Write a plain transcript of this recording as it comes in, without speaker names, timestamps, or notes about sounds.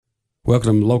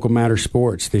Welcome to Local Matter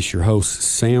Sports. This is your host,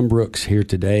 Sam Brooks, here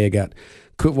today. I got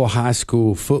Cookeville High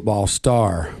School football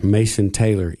star Mason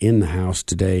Taylor in the house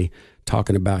today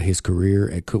talking about his career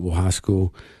at Cookeville High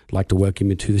School. I'd like to welcome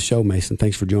you to the show, Mason.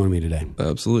 Thanks for joining me today.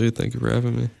 Absolutely. Thank you for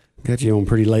having me. Got you on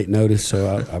pretty late notice,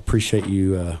 so I appreciate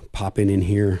you popping in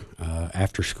here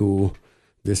after school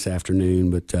this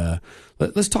afternoon. But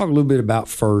let's talk a little bit about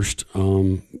first,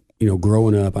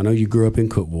 growing up. I know you grew up in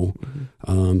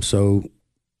Cookeville. So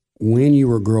when you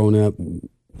were growing up,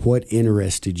 what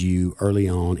interested you early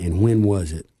on, and when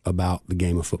was it about the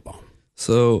game of football?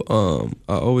 So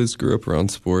I always grew up around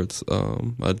sports.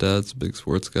 My dad's a big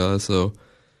sports guy, so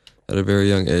at a very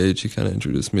young age, he kind of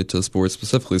introduced me to sports,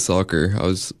 specifically soccer. I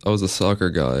was a soccer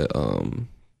guy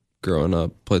growing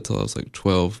up. Played till I was like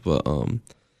 12, but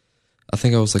I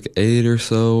think I was like 8 or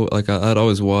so. Like I'd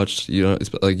always watched,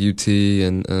 like UT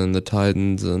and the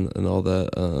Titans and all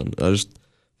that. I just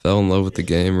fell in love with the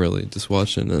game, really, just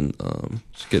watching and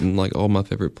just getting like all my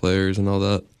favorite players and all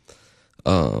that.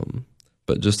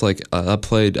 But just like I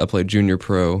played junior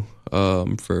pro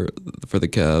for the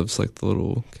Cavs, like the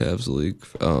little Cavs league.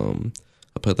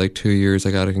 I played like 2 years.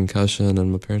 I got a concussion,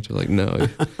 and my parents were like, "No,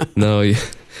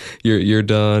 you're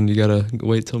done. You gotta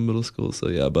wait till middle school." So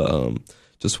yeah, but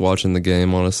just watching the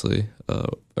game, honestly,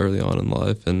 early on in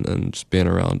life, and just being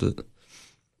around it.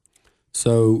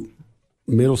 So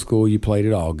middle school, you played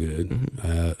it all good.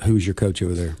 Mm-hmm. Who was your coach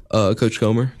over there? Coach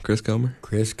Comer, Chris Comer.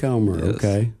 Chris Comer,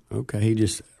 Yes. Okay. He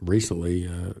just recently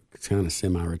kind of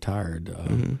semi-retired.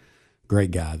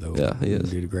 Great guy, though. Yeah, he is.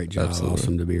 Did a great job. Absolutely.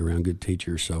 Awesome to be around, good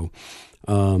teacher. So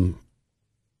how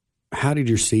did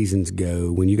your seasons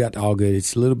go? When you got to all good,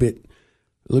 it's a little bit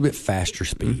faster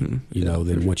speed,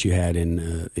 than what you had in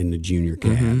the junior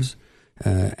Cavs.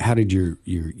 How did your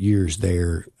years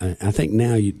there? I think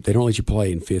now they don't let you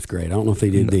play in fifth grade. I don't know if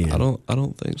they did then. I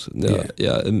don't think so.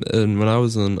 Yeah. And when I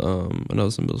was in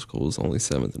middle school, it was only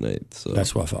 7th and 8th. So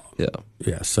that's what I thought.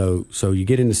 Yeah. So you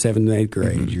get into 7th and 8th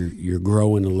grade. You're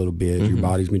growing a little bit. Your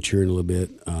body's maturing a little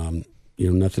bit.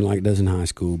 Nothing like it does in high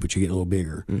school, but you're getting a little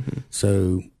bigger.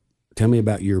 So tell me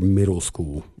about your middle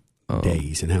school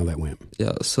days and how that went.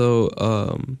 Yeah. So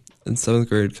in 7th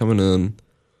grade, coming in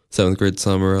 7th grade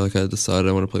summer, like I decided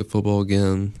I want to play football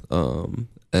again,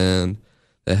 and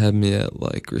they had me at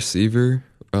like receiver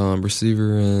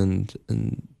and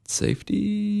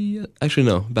safety. Actually,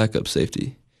 no, backup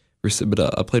safety.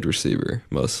 But I played receiver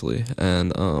mostly,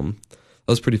 and that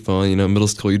was pretty fun. Middle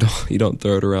school, you don't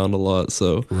throw it around a lot,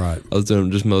 so right. I was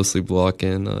doing just mostly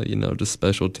blocking, just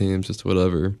special teams, just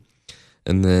whatever.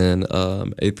 And then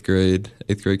 8th grade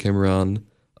came around.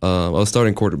 I was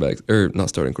starting quarterback,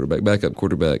 backup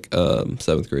quarterback,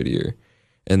 7th grade year.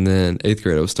 And then 8th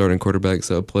grade, I was starting quarterback,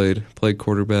 so I played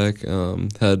quarterback.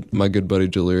 Had my good buddy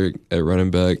Jalir at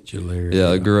running back.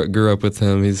 I grew up with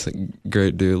him. He's a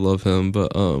great dude, love him.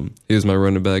 But he was my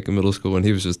running back in middle school, and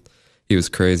he was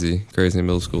crazy in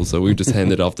middle school. So we just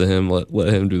handed it off to him,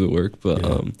 let him do the work. But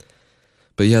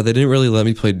they didn't really let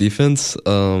me play defense.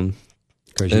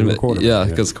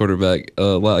 Because quarterback.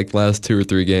 Like last 2 or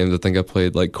 3 games, I think I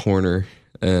played like corner,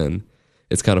 and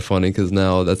it's kind of funny because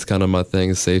now that's kind of my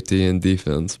thing, safety and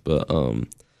defense. But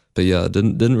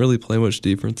didn't really play much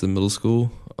defense in middle school.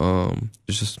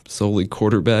 It's just solely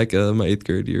quarterback my 8th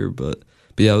grade year. But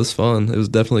yeah, it was fun. It was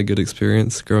definitely a good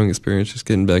experience, growing experience, just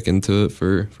getting back into it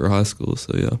for high school.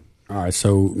 So yeah. All right.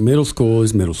 So middle school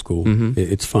is middle school.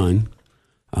 It's fun.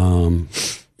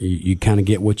 You kind of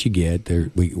get what you get.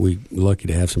 We're lucky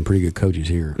to have some pretty good coaches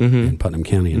here in Putnam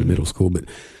County in the middle school. But,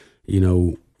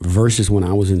 versus when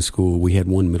I was in school, we had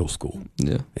one middle school.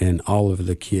 Yeah. And all of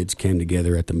the kids came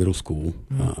together at the middle school,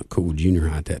 Cookeville Junior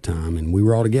High at that time, and we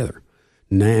were all together.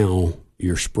 Now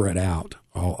you're spread out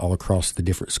all across the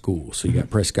different schools. So you got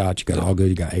Prescott, you got Allgood,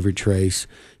 you got Avery Trace,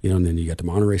 and then you got the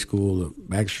Monterey School, the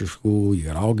Baxter School, you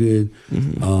got Allgood.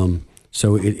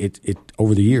 So it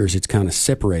over the years, it's kind of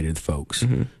separated folks.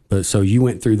 But so you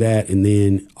went through that, and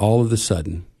then all of a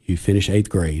sudden you finish 8th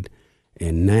grade,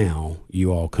 and now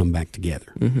you all come back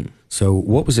together. So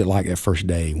what was it like that first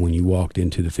day when you walked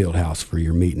into the field house for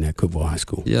your meeting at Cookeville High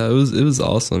School? Yeah, it was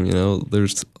awesome.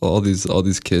 There's all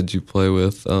these kids you play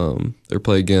with, or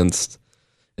play against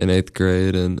in 8th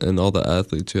grade, and all the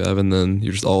athletes you have, and then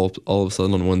you're just all of a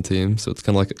sudden on one team. So it's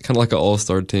kind of like an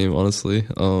all-star team, honestly.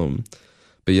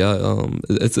 But yeah,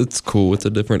 it's cool. It's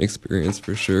a different experience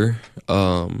for sure.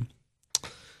 But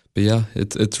yeah,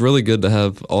 it's really good to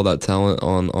have all that talent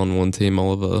on one team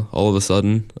all of a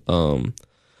sudden.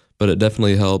 But it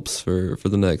definitely helps for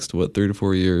the next 3 to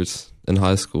 4 years in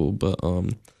high school. But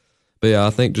yeah, I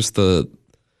think just the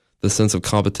sense of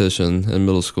competition in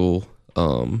middle school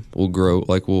will grow,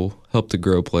 like will help to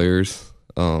grow players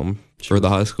for the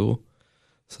high school.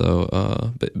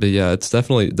 So, but yeah, it's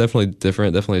definitely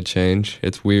different, definitely a change.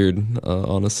 It's weird,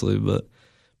 honestly, but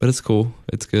it's cool.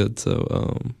 It's good.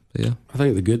 So, yeah. I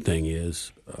think the good thing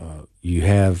is you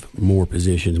have more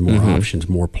positions, more options,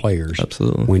 more players.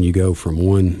 Absolutely. When you go from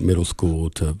one middle school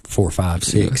to 4, 5,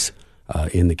 6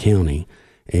 in the county,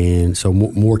 and so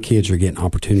more kids are getting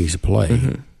opportunities to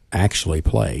play, actually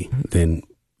play, than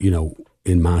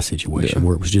in my situation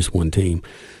where it was just one team.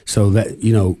 So that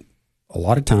a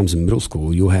lot of times in middle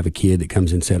school, you'll have a kid that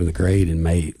comes in 7th grade and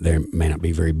may not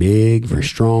be very big, very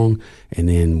strong, and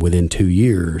then within 2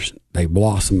 years they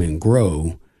blossom and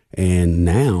grow, and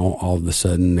now all of a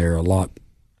sudden they're a lot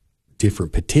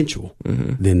different potential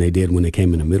than they did when they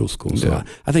came into middle school. So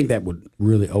I think that would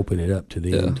really open it up to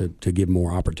them to give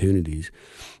more opportunities.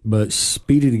 But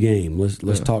speed of the game,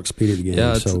 let's talk speed of the game.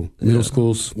 Yeah, so middle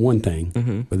school's one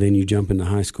thing, but then you jump into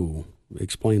high school.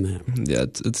 Explain that. Yeah,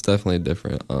 it's definitely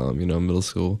different. Middle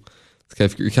school,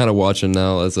 you're kind of watching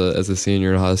now as a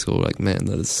senior in high school, like, man,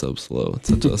 that is so slow. It's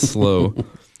such a slow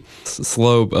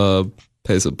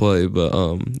pace of play.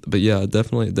 But yeah,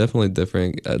 definitely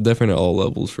different at all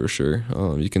levels for sure.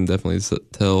 You can definitely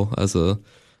tell as a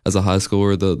high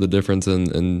schooler the difference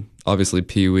in obviously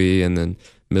Pee-wee, and then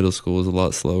middle school is a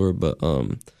lot slower. But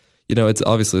it's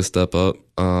obviously a step up.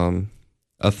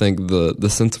 I think the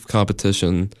sense of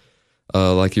competition.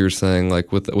 Like you were saying,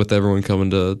 like with everyone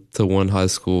coming to one high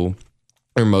school,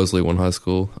 or mostly one high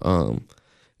school,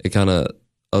 it kind of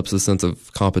ups the sense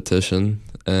of competition,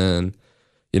 and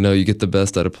you get the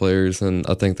best out of players, and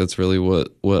I think that's really what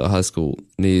a high school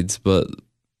needs. But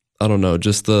I don't know,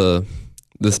 just the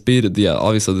speed of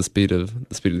obviously the speed of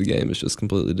the game is just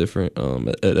completely different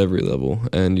at every level,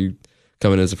 and you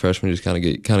come in as a freshman, you just kind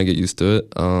of get used to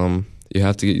it. You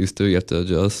have to get used to it, you have to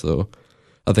adjust. So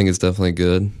I think it's definitely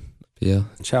good. Yeah.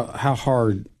 So how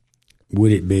hard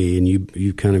would it be, and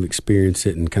you kind of experienced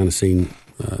it and kind of seen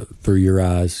through your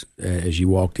eyes as you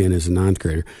walked in as a 9th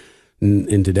grader,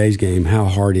 in today's game, how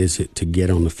hard is it to get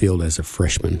on the field as a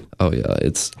freshman? Oh, yeah.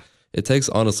 It takes,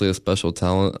 honestly, a special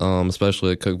talent,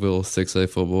 especially at Cookeville 6A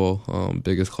football,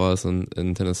 biggest class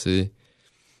in Tennessee.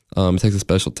 It takes a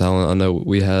special talent. I know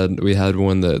we had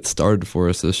one that started for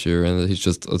us this year, and he's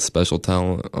just a special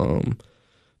talent.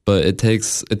 But it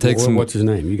takes What's his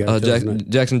name? You got his name?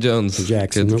 Jackson Jones.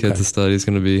 Jackson, kid's a stud. He's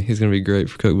gonna be great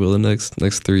for Cookeville the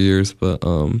next 3 years. But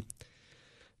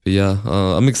yeah,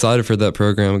 I'm excited for that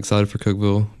program. I'm excited for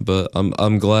Cookeville. But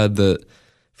I'm glad that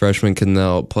freshmen can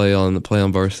now play on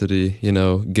varsity.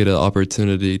 Get an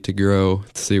opportunity to grow,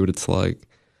 to see what it's like.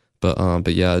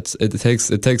 But yeah, it takes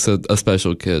a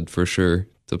special kid for sure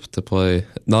to play.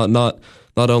 Not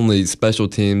only special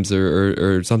teams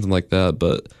or something like that,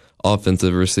 but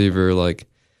offensive receiver, like,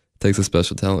 takes a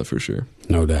special talent for sure.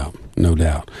 No doubt.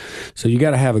 So you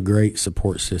got to have a great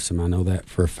support system. I know that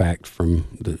for a fact from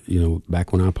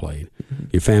back when I played.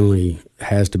 Your family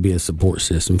has to be a support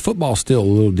system. Football's still a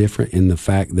little different in the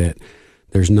fact that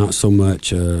there's not so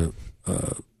much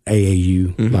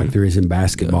AAU like there is in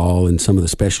basketball and some of the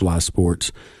specialized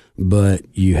sports, but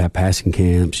you have passing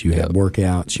camps, you have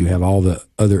workouts, you have all the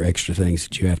other extra things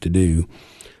that you have to do.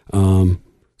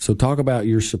 So talk about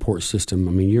your support system.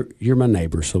 I mean, you're my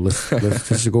neighbor, so let's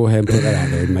just go ahead and put that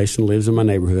out there. Mason lives in my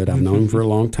neighborhood. I've known him for a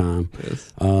long time.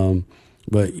 Yes.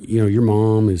 But your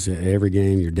mom is at every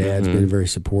game. Your dad's been very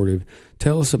supportive.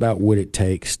 Tell us about what it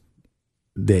takes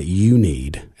that you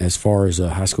need as far as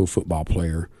a high school football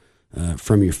player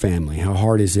from your family. How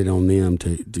hard is it on them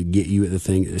to get you at the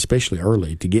thing, especially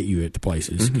early, to get you at the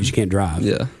places because you can't drive.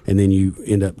 Yeah. And then you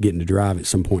end up getting to drive at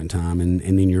some point in time, and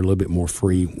then you're a little bit more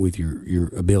free with your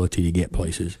ability to get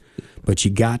places. But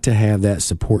you got to have that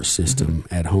support system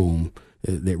at home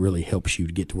that really helps you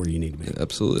to get to where you need to be. Yeah,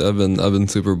 absolutely. I've been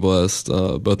super blessed.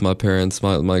 Both my parents,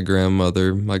 my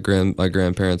grandmother, my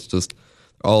grandparents, just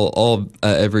all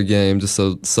at every game, just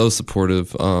so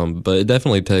supportive. But it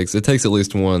definitely takes at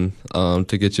least one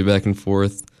to get you back and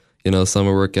forth.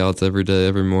 Summer workouts every day,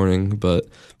 every morning. But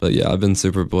yeah, I've been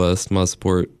super blessed. My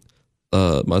support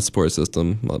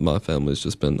system, my family's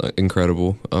just been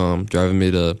incredible. Driving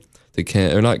me to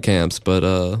camp, or not camps, but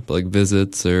like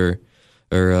visits or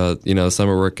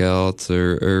summer workouts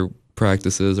or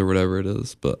practices or whatever it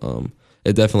is. But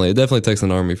it definitely takes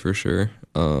an army for sure.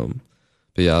 But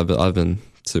yeah, I've been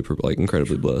super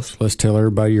incredibly blessed. Let's tell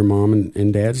everybody your mom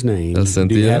and dad's name.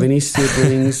 Cynthia. Do you have any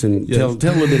siblings? And Yes.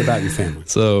 tell a little bit about your family.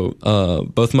 So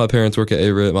both of my parents work at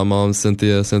ARIT. My mom's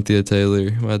Cynthia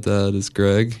Taylor. My dad is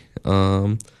Greg.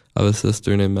 I I have a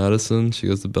sister named Madison. She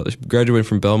goes to she graduated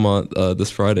from Belmont this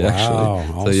Friday, actually.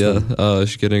 Awesome. So yeah,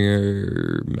 she's getting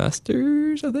her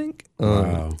master's, I think.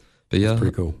 Wow. But yeah, that's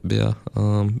pretty cool. But yeah,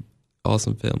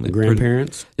 awesome family.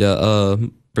 Grandparents?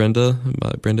 Brenda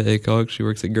Acock. She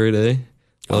works at Grade A.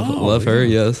 Love her.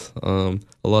 Yes. A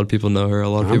lot of people know her. A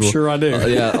lot of people. I'm sure I do.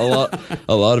 Yeah.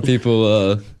 A lot of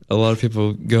people. A lot of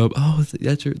people go, oh,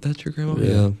 that's your grandma.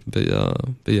 Yeah.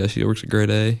 But yeah, she works at Grade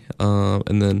A.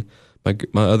 And then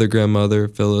my other grandmother,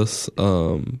 Phyllis,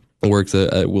 works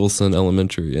at Wilson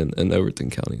Elementary in Overton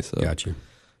County. So gotcha.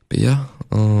 But yeah,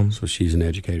 so she's an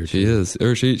educator. She is,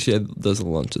 or she does the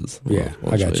lunches. Yeah,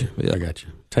 I got you. Yeah. I got you.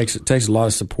 Takes a lot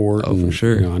of support. Oh, for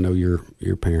sure. I know your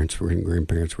parents and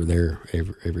grandparents were there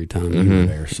every time you were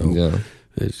there. So yeah.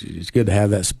 It's good to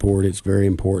have that support. It's very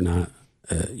important.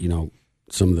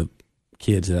 Some of the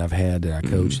kids that I've had that I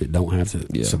coach that don't have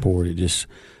the support, it just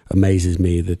amazes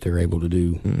me that they're able to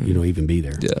do, even be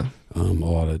there. Yeah. A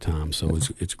lot of the time. So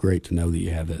it's great to know that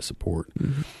you have that support.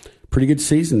 Pretty good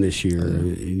season this year.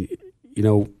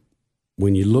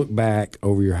 When you look back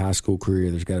over your high school career,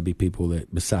 there's got to be people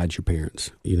that, besides your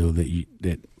parents,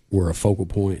 that were a focal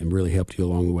point and really helped you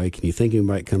along the way. Can you think of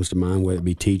anybody that comes to mind, whether it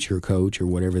be teacher, coach, or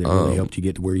whatever, that really helped you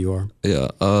get to where you are? Yeah.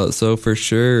 So for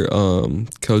sure,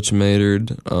 Coach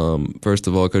Maynard. First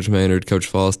of all, Coach Maynard, Coach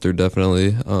Foster,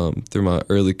 definitely. Through my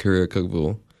early career at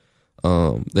Cookeville,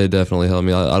 they definitely helped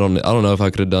me. I don't know if I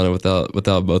could have done it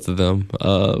without both of them.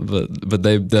 But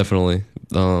they definitely.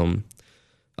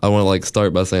 I want to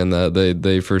start by saying that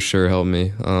they for sure helped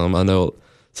me. I know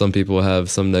some people have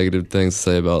some negative things to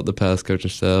say about the past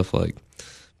coaching staff,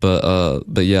 but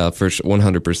yeah, for sure,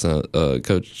 100%.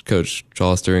 Coach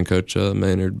Foster and Coach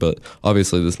Maynard, but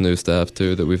obviously this new staff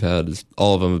too that we've had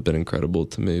all of them have been incredible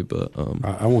to me. But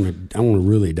I want to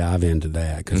really dive into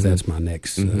that because that's my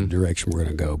next direction we're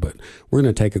going to go. But we're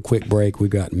going to take a quick break. We've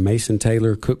got Mason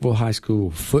Taylor, Cookeville High School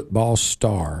football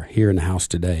star, here in the house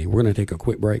today. We're going to take a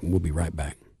quick break and we'll be right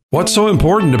back. What's so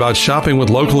important about shopping with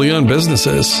locally owned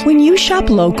businesses? When you shop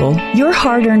local, your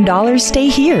hard-earned dollars stay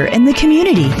here in the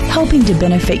community, helping to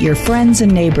benefit your friends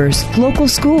and neighbors, local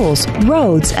schools,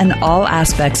 roads, and all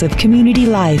aspects of community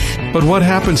life. But what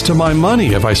happens to my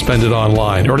money if I spend it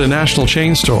online or at a national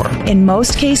chain store? In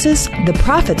most cases, the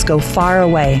profits go far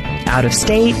away, out of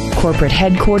state, corporate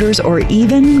headquarters, or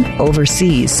even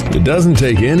overseas. It doesn't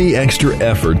take any extra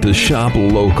effort to shop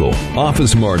local.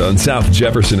 Office Mart on South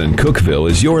Jefferson and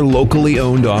Cookeville is your locally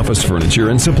owned office furniture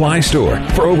and supply store.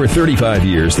 For over 35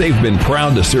 years, they've been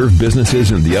proud to serve businesses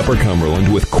in the Upper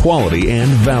Cumberland with quality and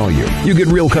value. You get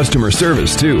real customer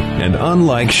service, too. And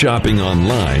unlike shopping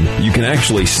online, you can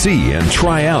actually see and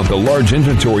try out the large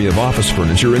inventory of office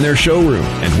furniture in their showroom.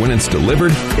 And when it's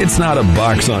delivered, it's not a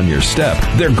box on your step.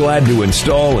 They're glad to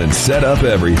install and set up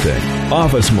everything.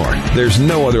 Office Mart. There's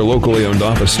no other locally owned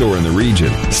office store in the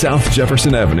region. South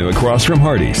Jefferson Avenue across from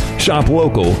Hardee's. Shop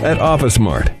local at Office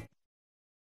Mart.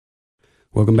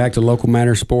 Welcome back to Local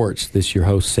Matter Sports. This is your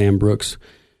host, Sam Brooks,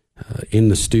 in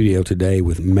the studio today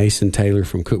with Mason Taylor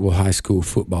from Cookeville High School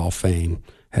football fame.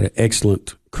 Had an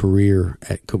excellent career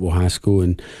at Cookeville High School.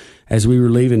 And as we were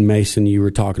leaving Mason, you were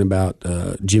talking about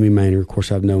Jimmy Maynard. Of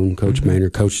course, I've known Coach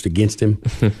Maynard, coached against him,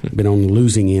 been on the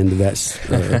losing end of that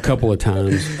a couple of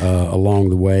times along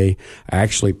the way. I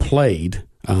actually played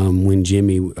when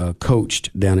Jimmy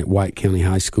coached down at White County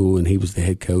High School, and he was the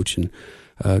head coach. And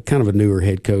kind of a newer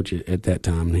head coach at that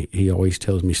time. He always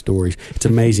tells me stories. It's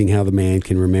amazing how the man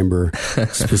can remember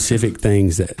specific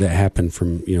things that happened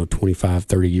from 25,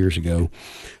 30 years ago.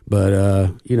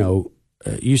 But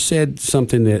you said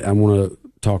something that I want to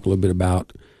talk a little bit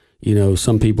about.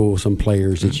 Some people, some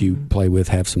players that you play with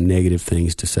have some negative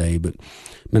things to say, but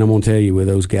man, I'm going to tell you, with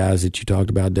those guys that you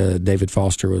talked about, David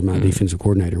Foster was my defensive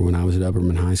coordinator when I was at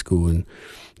Upperman High School, and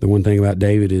the one thing about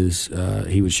David is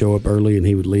he would show up early and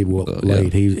he would leave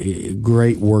late. He's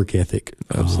great work ethic.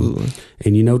 Absolutely.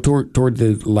 And toward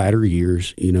the latter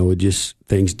years,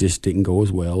 things just didn't go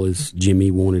as well as Jimmy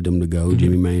wanted them to go,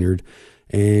 Jimmy Maynard.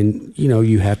 And,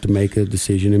 you have to make a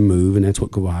decision and move, and that's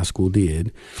what Cookeville High School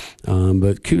did.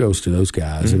 But kudos to those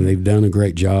guys. I mean, they've done a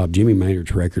great job. Jimmy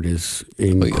Maynard's record is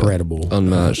incredible.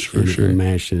 Unmatched, for sure.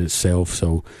 Unmatched in itself.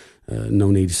 So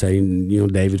no need to say.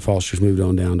 David Foster's moved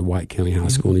on down to White County High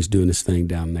School, and he's doing his thing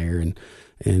down there. And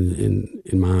in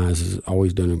my eyes, has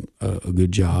always done a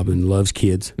good job and loves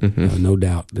kids. No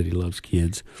doubt that he loves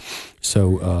kids.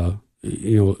 So,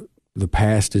 the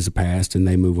past is the past, and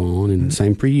they move on, and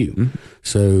same for you.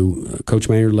 So Coach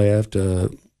Maynard left.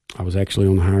 I was actually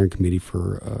on the hiring committee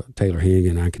for Taylor Higg,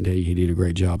 and I can tell you he did a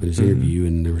great job in his interview,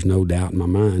 and there was no doubt in my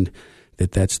mind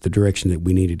that that's the direction that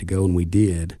we needed to go, and we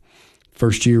did.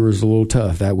 First year was a little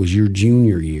tough. That was your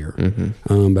junior year.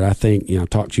 But I think, I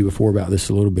talked to you before about this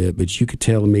a little bit, but you could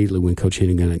tell immediately when Coach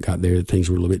Hennigan got there that things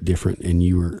were a little bit different, and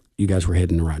you guys were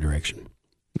heading in the right direction.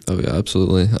 Oh yeah,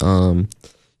 absolutely.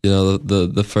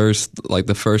 The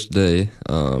first day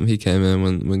he came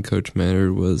in when Coach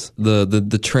Maynard was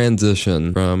the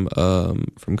transition from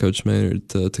Coach Maynard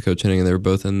to Coach Hennigan. They were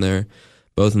both in there,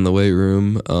 both in the weight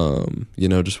room,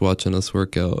 just watching us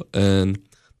work out. And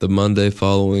the Monday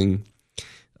following,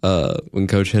 when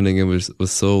Coach Hennigan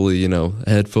was solely,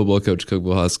 head football coach at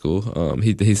Cookeville High School,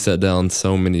 he set down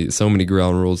so many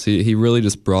ground rules. He really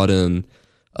just brought in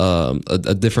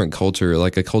a different culture,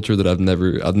 like a culture that I've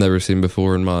never seen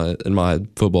before in my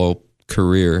football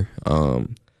career.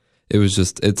 It was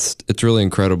just it's really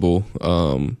incredible.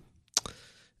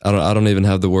 I don't even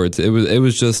have the words. It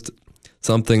was just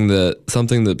something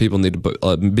that people need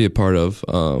to be a part of.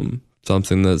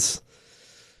 Something that's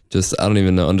just, I don't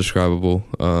even know, indescribable.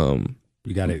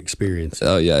 You got to experience.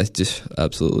 Oh yeah, just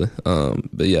absolutely.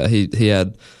 But yeah, he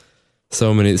had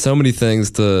so many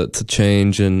things to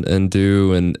change and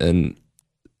do, and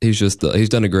he's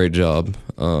done a great job.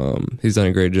 He's done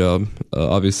a great job.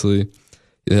 Obviously,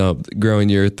 growing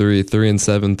year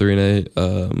 3-7,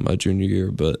 3-8, my junior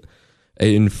year, but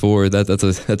 8-4.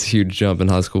 That's a huge jump in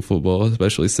high school football,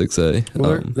 especially 6A.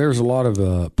 Well, there's a lot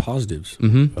of positives.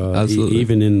 Absolutely.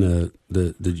 Even in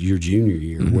your junior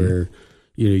year, where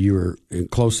you were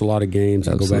close to a lot of games.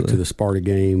 I go back to the Sparta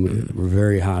game, a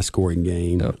very high scoring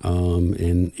game,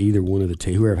 and either one of the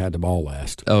team, whoever had the ball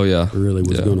last, really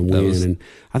was going to win. And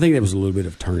I think that was a little bit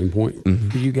of a turning point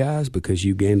for you guys, because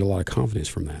you gained a lot of confidence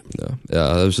from that.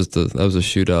 Yeah, that was a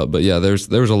shootout. But yeah, there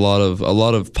was a lot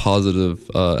of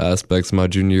positive aspects of my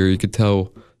junior year. You could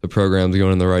tell the program's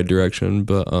going in the right direction.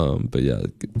 But yeah,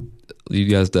 you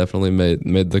guys definitely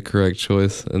made the correct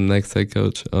choice. And next head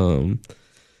coach,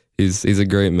 he's a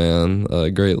great man, a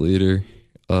great leader.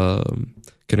 Couldn't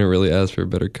really ask for a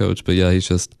better coach. But yeah, he's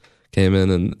just came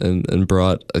in and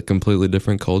brought a completely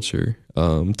different culture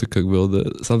to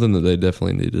Cookeville, something that they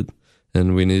definitely needed,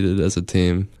 and we needed as a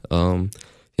team.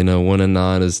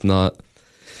 1-9 is not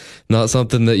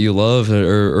something that you love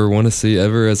or want to see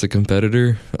ever as a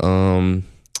competitor. But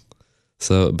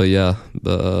yeah,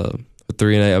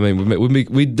 3-8. I mean,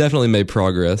 we definitely made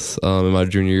progress. In my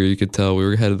junior year, you could tell we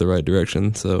were headed the right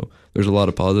direction. So there's a lot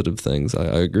of positive things. I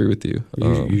agree with you.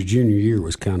 Your junior year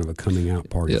was kind of a coming out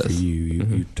party for you.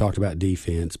 You talked about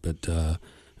defense, but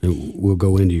we'll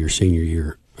go into your senior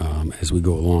year as we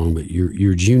go along. But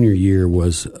your junior year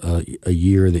was a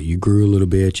year that you grew a little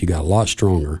bit. You got a lot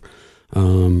stronger.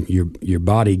 Your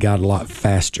body got a lot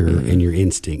faster, and your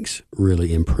instincts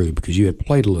really improved because you had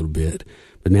played a little bit.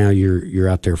 But now you're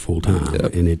out there full time,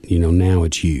 and now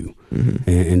it's you.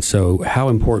 And so, how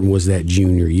important was that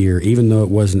junior year? Even though it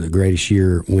wasn't the greatest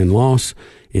year win-loss,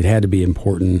 it had to be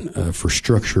important for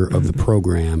structure of the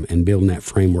program and building that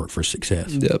framework for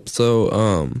success. Yep.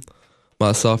 So,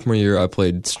 my sophomore year, I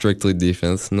played strictly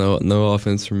defense. No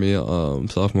offense for me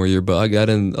sophomore year, but I got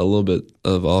in a little bit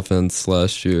of offense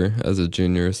last year as a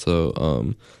junior.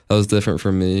 So that was different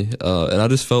for me, and I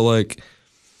just felt like.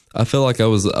 I feel like I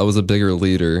was a bigger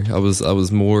leader. I was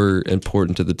more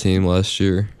important to the team last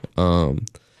year, and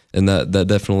that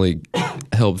definitely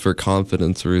helped for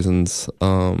confidence reasons.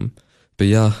 But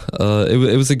yeah,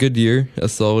 it was a good year, a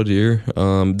solid year.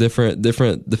 Different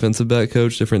defensive back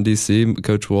coach, different DC,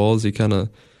 Coach Walls. He kind of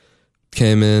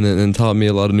came in and taught me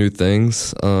a lot of new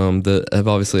things that have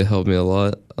obviously helped me a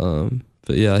lot.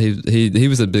 But yeah, he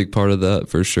was a big part of that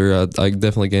for sure. I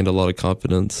definitely gained a lot of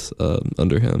confidence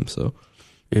under him. So.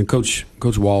 And Coach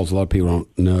Walls, a lot of people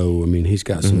don't know. I mean, he's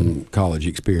got some college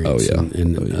experience. Oh,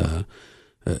 yeah.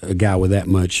 A guy with that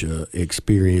much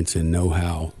experience and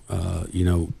know-how,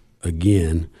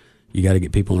 again, you got to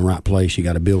get people in the right place. You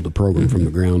got to build the program from the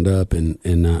ground up. And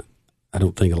I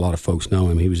don't think a lot of folks know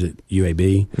him. He was at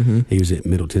UAB. He was at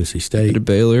Middle Tennessee State. At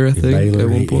Baylor, I think, Baylor. at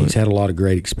one point. He's had a lot of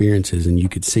great experiences, and you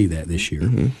could see that this year.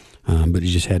 But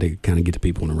he just had to kind of get the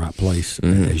people in the right place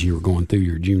as you were going through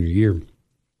your junior year.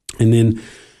 And then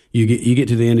you get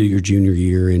to the end of your junior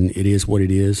year, and it is what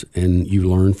it is, and you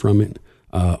learn from it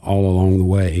all along the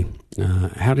way.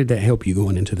 How did that help you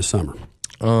going into the summer?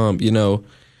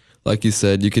 Like you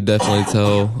said, you could definitely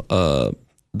tell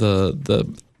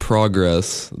the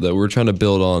progress that we're trying to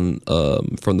build on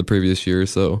from the previous year.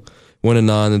 So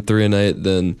 1-9 and 3-8,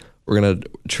 then we're gonna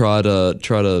try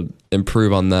to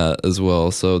improve on that as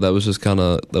well. So that was just kind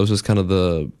of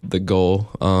the goal.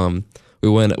 We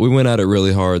went at it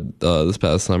really hard this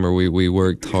past summer. We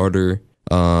worked harder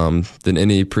than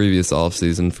any previous off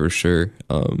season for sure.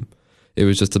 it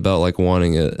was just about like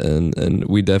wanting it, and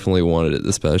we definitely wanted it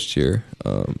this past year,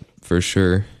 for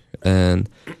sure. And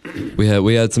we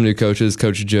had some new coaches.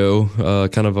 Coach Joe,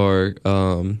 kind of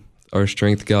our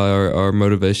strength guy, our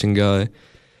motivation guy.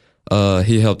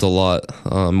 He helped a lot.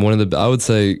 I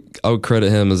would credit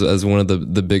him as one of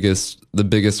the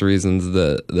biggest reasons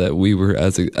that we were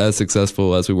as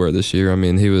successful as we were this year. I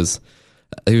mean, he was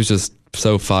just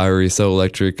so fiery, so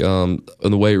electric, in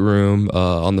the weight room,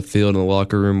 on the field, in the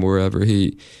locker room, wherever.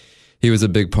 He was a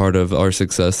big part of our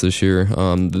success this year.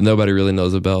 That nobody really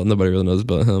knows about him,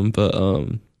 but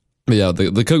yeah,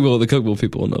 the Cookeville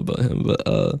people know about him,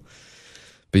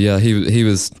 but yeah, he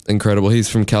was incredible. He's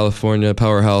from California,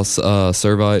 powerhouse,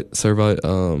 Servite,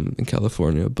 in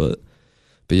California. But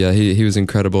yeah, he was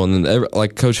incredible. And then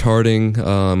like Coach Harding,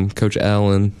 Coach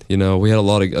Allen, we had a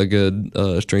lot of good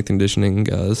strength and conditioning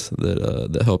guys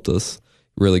that helped us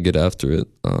really get after it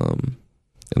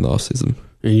in the off season.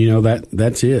 And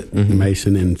that's it,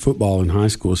 Mason. In football in high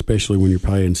school, especially when you're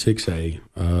playing 6A,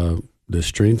 the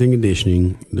strength and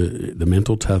conditioning, the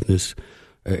mental toughness.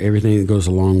 Everything that goes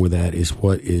along with that is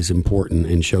what is important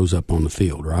and shows up on the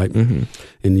field, right? Mm-hmm.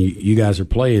 And you guys are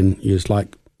playing. It's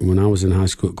like when I was in high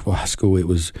school, it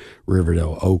was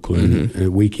Riverdale, Oakland,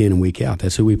 week in and week out.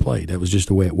 That's who we played. That was just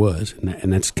the way it was,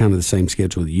 and that's kind of the same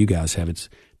schedule that you guys have. It's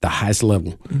the highest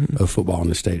level of football in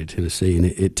the state of Tennessee, and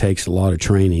it takes a lot of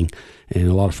training, and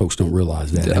a lot of folks don't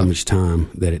realize that, how much time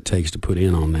that it takes to put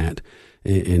in on that.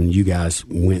 And you guys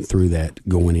went through that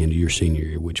going into your senior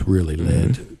year, which really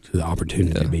led to the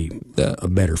opportunity to be a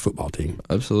better football team.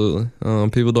 Absolutely.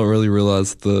 People don't really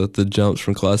realize the jumps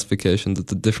from classifications.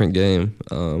 It's a different game.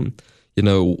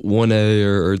 1A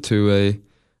or 2A,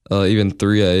 even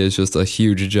 3A is just a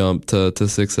huge jump to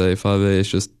 6A. 5A is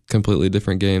just completely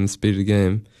different game, speed of the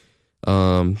game.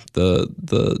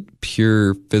 The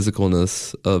pure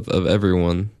physicalness of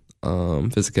everyone,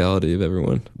 physicality of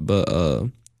everyone.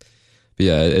 But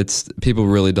yeah, it's people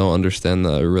really don't understand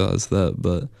that. I realize that,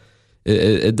 but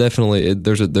it definitely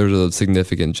there's a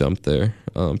significant jump there,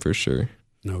 for sure.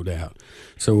 No doubt.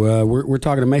 So we're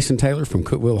talking to Mason Taylor from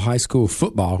Cookeville High School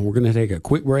football. We're going to take a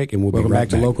quick break, and we'll be back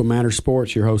to Local Matters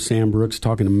Sports. Your host Sam Brooks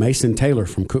talking to Mason Taylor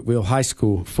from Cookeville High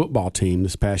School football team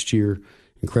this past year.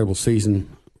 Incredible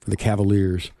season for the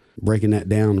Cavaliers. Breaking that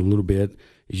down a little bit,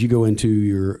 as you go into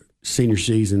your senior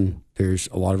season, there's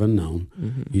a lot of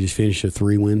unknown. You just finished a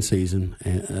 3-win season,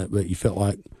 but you felt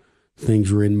like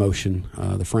things were in motion.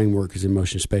 The framework is in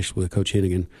motion, especially with Coach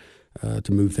Hennigan,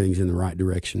 to move things in the right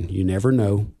direction. You never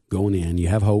know going in. You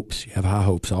have hopes. You have high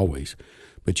hopes always,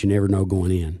 but you never know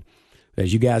going in.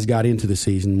 As you guys got into the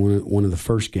season, one of the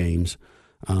first games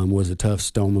was a tough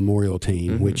Stone Memorial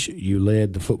team, which you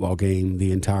led the football game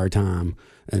the entire time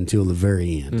until the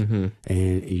very end.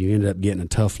 And you ended up getting a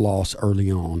tough loss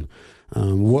early on.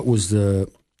 What was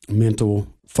the mental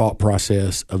thought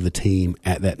process of the team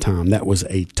at that time? That was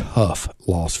a tough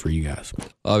loss for you guys.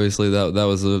 Obviously, that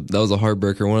was a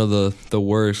heartbreaker. One of the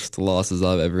worst losses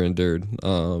I've ever endured,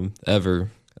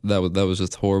 ever. That was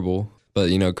just horrible. But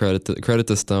credit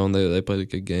to Stone. They played a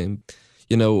good game.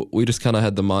 We just kind of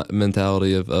had the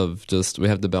mentality of just we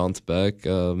have to bounce back.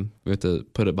 We have to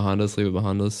put it behind us, leave it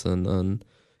behind us, and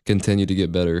continue to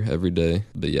get better every day.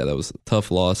 But yeah, that was a tough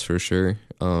loss for sure.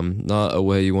 Not a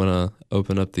way you want to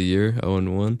open up the year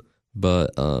 0-1.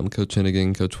 But Coach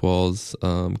Hennigan, Coach Walls,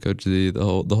 Coach Z, the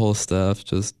whole staff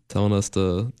just telling us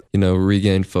to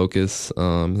regain focus.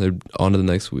 They're on to the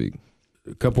next week.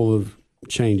 A couple of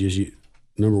changes.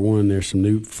 Number one, there's some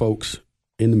new folks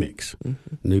in the mix.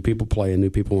 New people playing,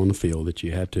 new people on the field that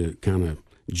you have to kind of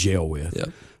gel with. Yep.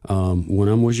 One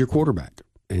of them was your quarterback,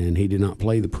 and he did not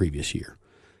play the previous year.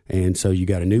 And so you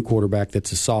got a new quarterback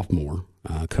that's a sophomore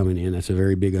coming in. That's a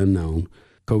very big unknown.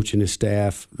 Coach and his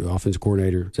staff, the offensive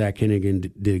coordinator, Zach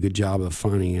Hennigan, did a good job of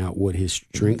finding out what his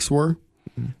strengths were.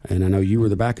 And I know you were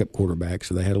the backup quarterback,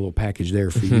 so they had a little package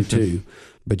there for you too.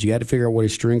 But you had to figure out what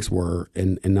his strengths were,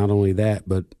 and not only that,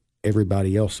 but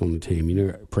everybody else on the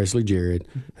team. Presley Jarrett,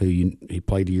 who he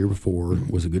played the year before,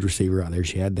 was a good receiver out there.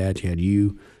 She had that. She had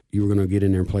you. You were going to get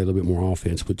in there and play a little bit more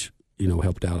offense, which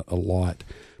helped out a lot.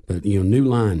 But new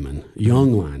linemen,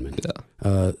 young linemen.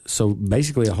 Yeah. So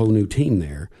basically a whole new team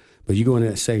there. But you go into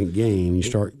that second game, you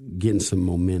start getting some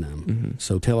momentum.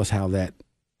 So tell us how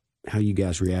you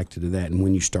guys reacted to that and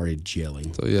when you started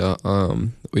gelling. So yeah,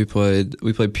 we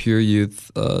played pure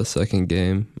youth second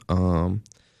game.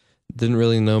 Didn't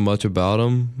really know much about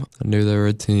them. I knew they were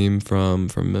a team from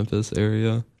Memphis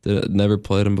area. Never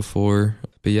played them before.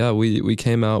 But yeah, we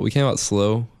came out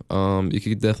slow. You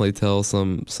could definitely tell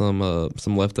some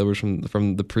leftovers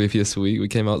from the previous week. We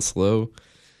came out slow.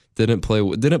 Didn't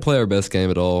play our best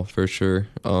game at all, for sure,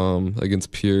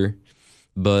 against Pure.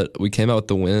 But we came out with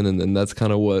the win, and that's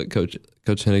kind of what Coach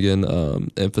Hennigan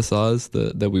emphasized,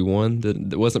 that we won.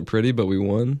 It wasn't pretty, but we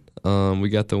won. We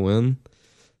got the win.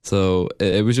 So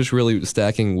it was just really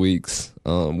stacking weeks,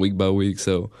 week by week.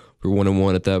 So we're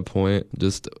 1-1 at that point.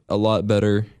 Just a lot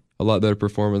better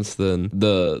performance than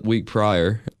the week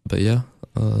prior. But yeah.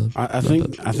 I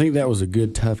think that was a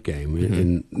good, tough game,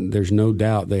 and there's no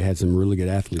doubt they had some really good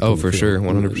athletes. Oh, for sure,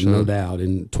 100%. No doubt,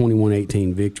 and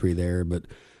 21-18 victory there. But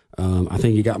I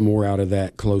think you got more out of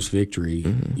that close victory,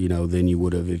 than you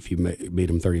would have if you beat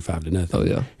them 35-0. Oh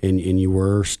yeah, and you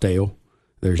were stale.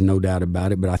 There's no doubt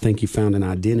about it. But I think you found an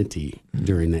identity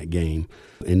during that game,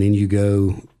 and then you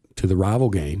go to the rival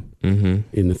game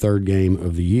in the third game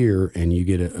of the year, and you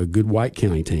get a good White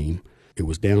County team. It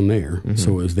was down there,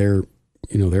 so it was their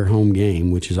home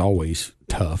game, which is always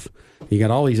tough. You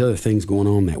got all these other things going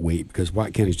on that week because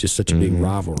White County is just such a big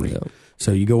rivalry. Yeah.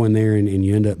 So you go in there and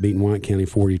you end up beating White County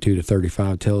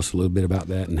 42-35. Tell us a little bit about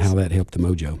that and how that helped the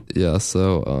mojo. Yeah,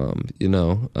 so,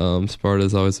 Sparta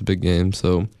is always a big game.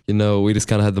 So, we just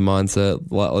kind of had the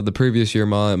mindset. Like the previous year,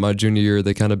 my junior year,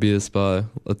 they kind of beat us by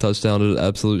a touchdown at an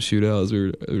absolute shootout, as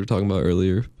we were talking about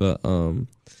earlier. But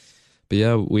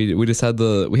yeah, we just had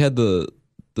the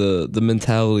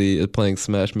mentality of playing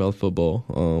smash mouth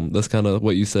football. That's kind of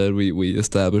what you said. We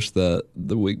established that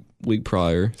the week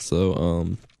prior. So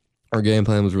our game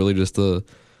plan was really just to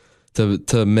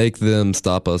make them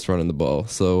stop us running the ball.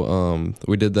 So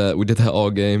we did that. We did that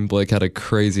all game. Blake had a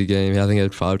crazy game. I think he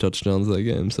had 5 touchdowns that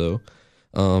game. So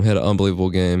had an unbelievable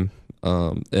game.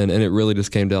 And it really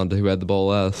just came down to who had the ball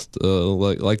last,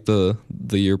 like the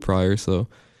year prior. So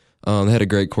they had a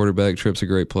great quarterback. Tripp's a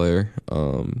great player.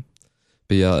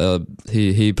 But yeah,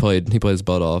 he played his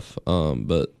butt off.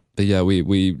 But yeah,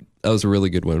 we that was a really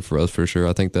good win for us for sure.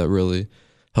 I think that really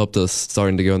helped us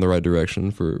starting to go in the right direction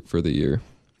for the year.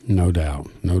 No doubt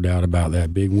about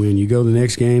that big win. You go to the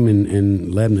next game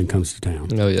and Lebanon comes to town.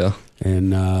 Oh yeah,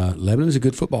 and Lebanon's a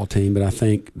good football team, but I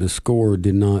think the score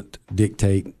did not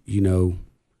dictate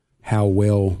how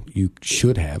well you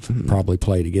should have probably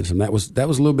played against them. That was a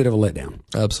little bit of a letdown.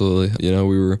 Absolutely.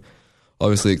 We were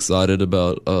obviously excited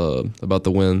about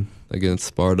the win against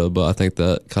Sparta, but I think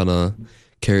that kind of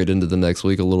carried into the next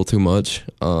week a little too much.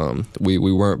 We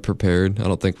weren't prepared. I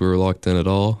don't think we were locked in at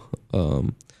all.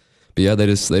 But yeah, they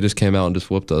just came out and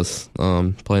just whooped us.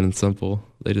 Plain and simple.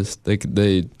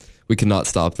 We could not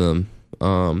stop them.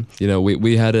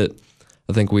 We had it.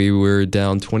 I think we were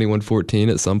down 21-14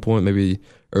 at some point, maybe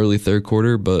early third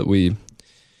quarter, but we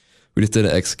just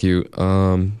didn't execute,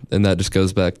 and that just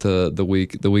goes back to the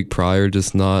week prior,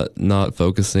 just not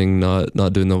focusing, not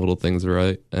doing the little things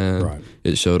right, and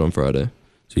It showed on Friday.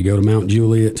 So you go to Mount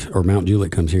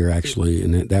Juliet comes here actually,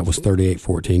 and that was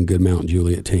 38-14, good Mount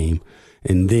Juliet team,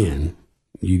 and then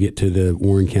you get to the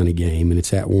Warren County game, and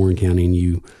it's at Warren County, and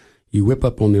you whip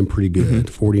up on them pretty good,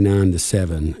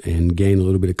 49-7, and gain a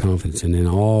little bit of confidence, and then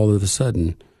all of a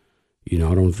sudden, I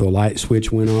don't know if the light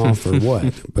switch went off or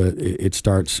what, but it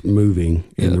starts moving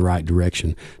in the right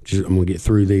direction. I'm going to get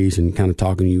through these and kind of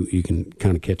talking. You can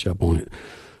kind of catch up on it.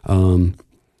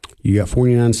 You got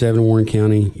 49-7 Warren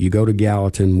County. You go to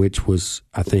Gallatin, which was,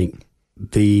 I think,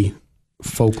 the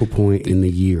focal point in the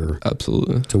year.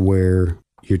 Absolutely. To where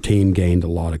your team gained a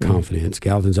lot of confidence.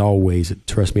 Gallatin's always,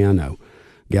 trust me, I know,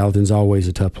 Gallatin's always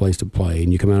a tough place to play,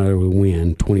 and you come out of there with a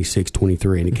win,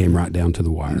 26-23, and it came right down to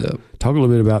the wire. Yep. Talk a little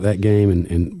bit about that game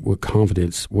and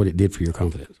what it did for your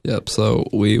confidence. Yep. So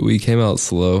we came out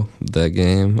slow that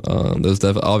game. That was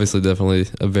definitely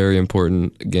a very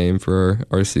important game for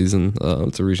our season.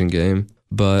 It's a region game.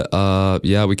 But,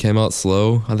 we came out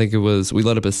slow. I think we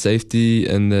let up a safety,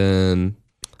 and then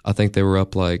I think they were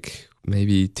up like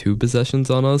maybe 2 possessions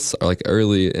on us, like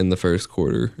early in the first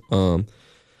quarter.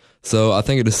 So I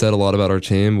think it just said a lot about our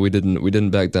team. We didn't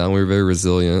back down. We were very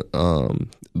resilient.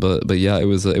 But yeah, it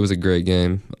was a great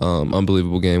game.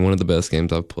 Unbelievable game. One of the best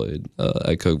games I've played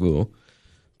at Cookeville.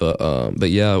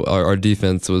 But yeah, our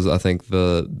defense was, I think,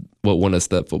 what won us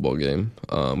that football game.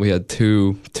 We had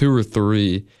two or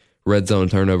three red zone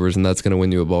turnovers, and that's going to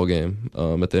win you a ball game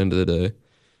at the end of the day.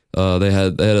 They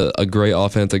had a great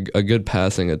offense, a good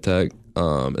passing attack,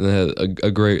 and they had a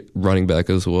great running back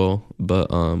as well. But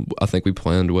I think we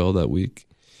planned well that week.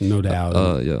 No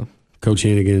doubt. Yeah. Coach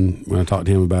Hennigan, when I talked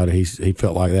to him about it, he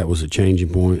felt like that was a changing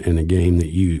point in a game that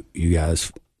you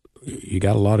guys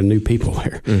got a lot of new people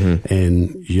there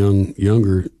and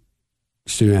younger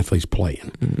student athletes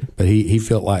playing. But he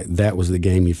felt like that was the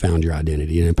game you found your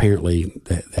identity, and apparently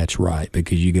that's right,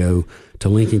 because you go to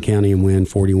Lincoln County and win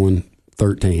 41-14,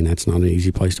 13. That's not an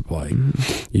easy place to play.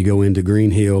 You go into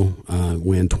Green Hill,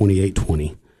 win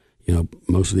 28-20.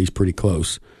 Most of these pretty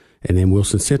close. And then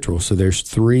Wilson Central. So there's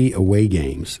 3 away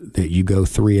games that you go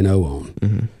 3-0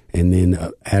 on. And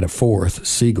then at a fourth,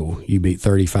 Siegel, you beat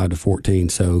 35-14.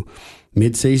 So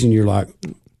mid-season, you're like,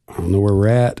 I don't know where we're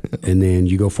at. And then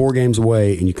you go 4 games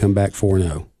away and you come back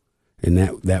 4-0. And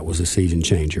that was a season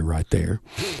changer right there.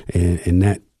 And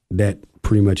that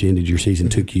pretty much ended your season,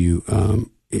 took you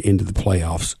into the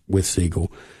playoffs with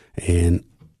Siegel. And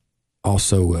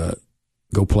also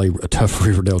go play a tough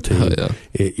Riverdale team. Oh,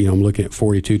 yeah. I'm looking at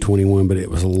 42-21, but it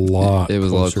was a lot. It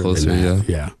was closer a lot closer. than that.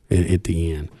 Yeah, at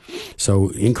the end. So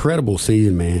incredible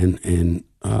season, man. And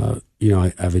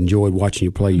I've enjoyed watching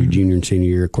you play your junior and senior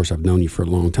year. Of course, I've known you for a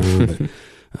long time,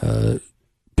 but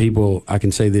I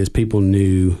can say this: people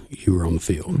knew you were on the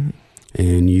field.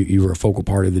 And you were a focal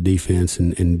part of the defense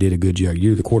and did a good job.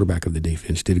 You're the quarterback of the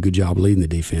defense, did a good job leading the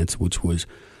defense, which was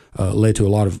led to a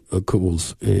lot of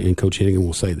Cookeville's, and Coach Hennigan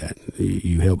will say that.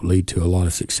 You helped lead to a lot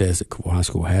of success that Cookeville High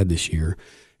School had this year.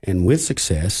 And with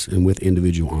success and with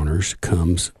individual honors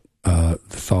comes the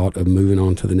thought of moving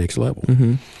on to the next level.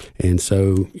 And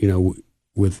so,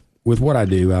 with what I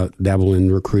do, I dabble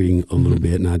in recruiting a little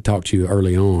bit, and I talked to you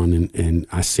early on, and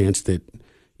I sensed that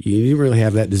you didn't really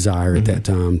have that desire at that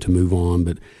time to move on.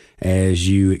 But as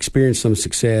you experience some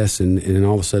success and then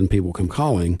all of a sudden people come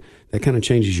calling, that kind of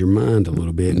changes your mind a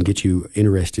little bit and gets you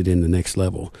interested in the next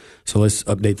level. So let's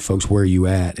update the folks where you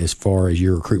at as far as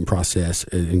your recruiting process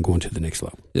and going to the next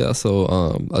level. Yeah,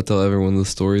 so I tell everyone the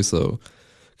story. So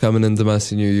coming into my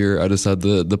senior year, I just had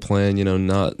the plan,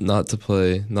 not to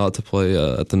play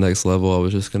at the next level. I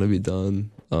was just going to be done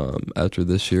after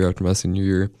this year, after my senior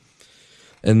year.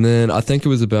 And then I think it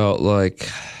was about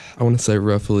I want to say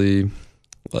roughly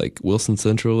Wilson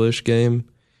Central-ish game.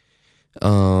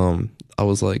 I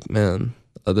was like, man,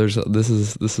 this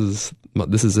is it.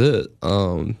 This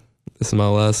is my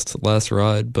last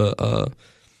ride. But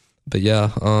yeah,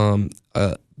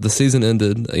 the season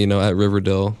ended, at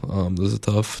Riverdale. It was a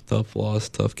tough loss,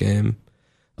 tough game.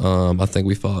 I think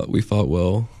we fought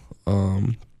well.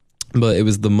 But it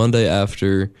was the Monday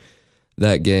after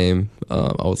that game.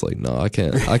 I was like, no, I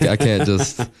can't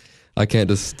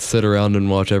just sit around and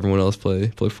watch everyone else play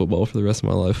football for the rest of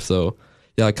my life. So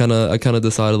yeah, I kind of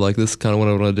decided this is kind of what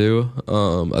I want to do.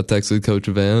 I texted Coach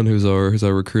Van, who's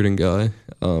our recruiting guy.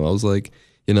 I was like,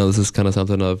 this is kind of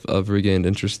something I've regained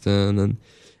interest in, and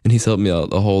he's helped me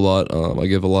out a whole lot. I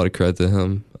give a lot of credit to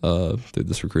him through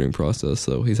this recruiting process.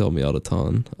 So he's helped me out a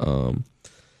ton.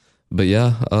 But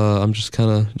yeah, I'm just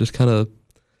kind of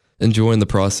enjoying the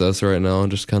process right now,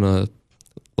 and just kind of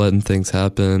letting things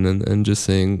happen and just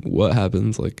seeing what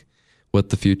happens, what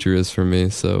the future is for me.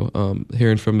 So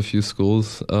hearing from a few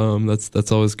schools,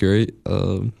 that's always great.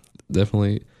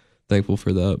 Definitely thankful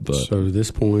for that. But so at this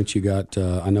point, you got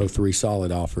I know 3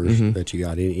 solid offers that you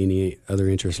got. Any other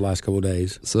interest last couple of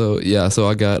days? So yeah,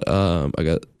 I got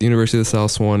University of South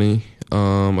Swanee.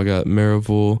 I got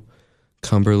Maryville,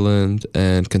 Cumberland,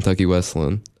 and Kentucky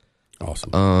Wesleyan.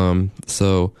 Awesome.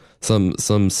 So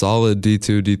some solid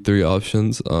D2, D3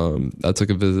 options. I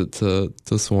took a visit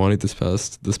to Swanee this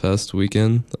past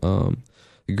weekend.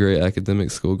 A great academic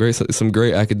school. Some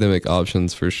great academic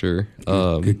options for sure.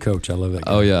 Good coach. I love that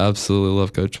guy. Oh yeah, absolutely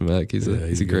love Coach Mack. He's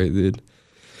a great dude.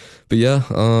 But yeah,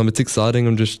 it's exciting.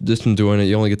 I'm just enjoying it.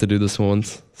 You only get to do this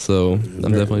once, so I'm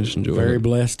definitely just enjoying it. Very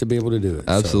blessed to be able to do it.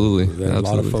 Absolutely. So there are a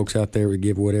lot of folks out there would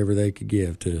give whatever they could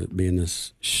give to be in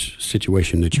this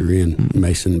situation that you're in,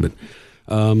 Mason. But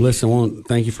listen, I want to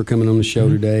thank you for coming on the show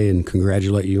today and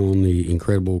congratulate you on the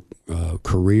incredible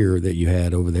career that you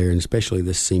had over there, and especially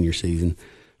this senior season,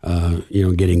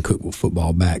 getting Cookeville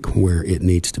football back where it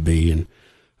needs to be. And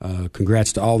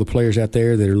congrats to all the players out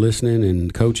there that are listening,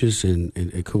 and coaches and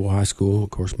at Cookeville High School,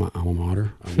 of course, my alma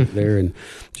mater. I went there, and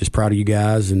just proud of you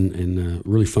guys, and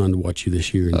really fun to watch you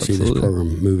this year and Absolutely. see this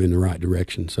program move in the right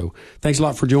direction. So thanks a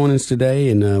lot for joining us today,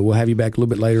 and we'll have you back a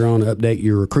little bit later on to update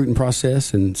your recruiting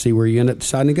process and see where you end up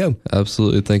deciding to go.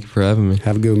 Absolutely. Thank you for having me.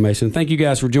 Have a good one, Mason. Thank you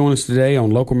guys for joining us today on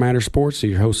Local Matter Sports.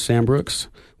 Your host, Sam Brooks.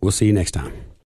 We'll see you next time.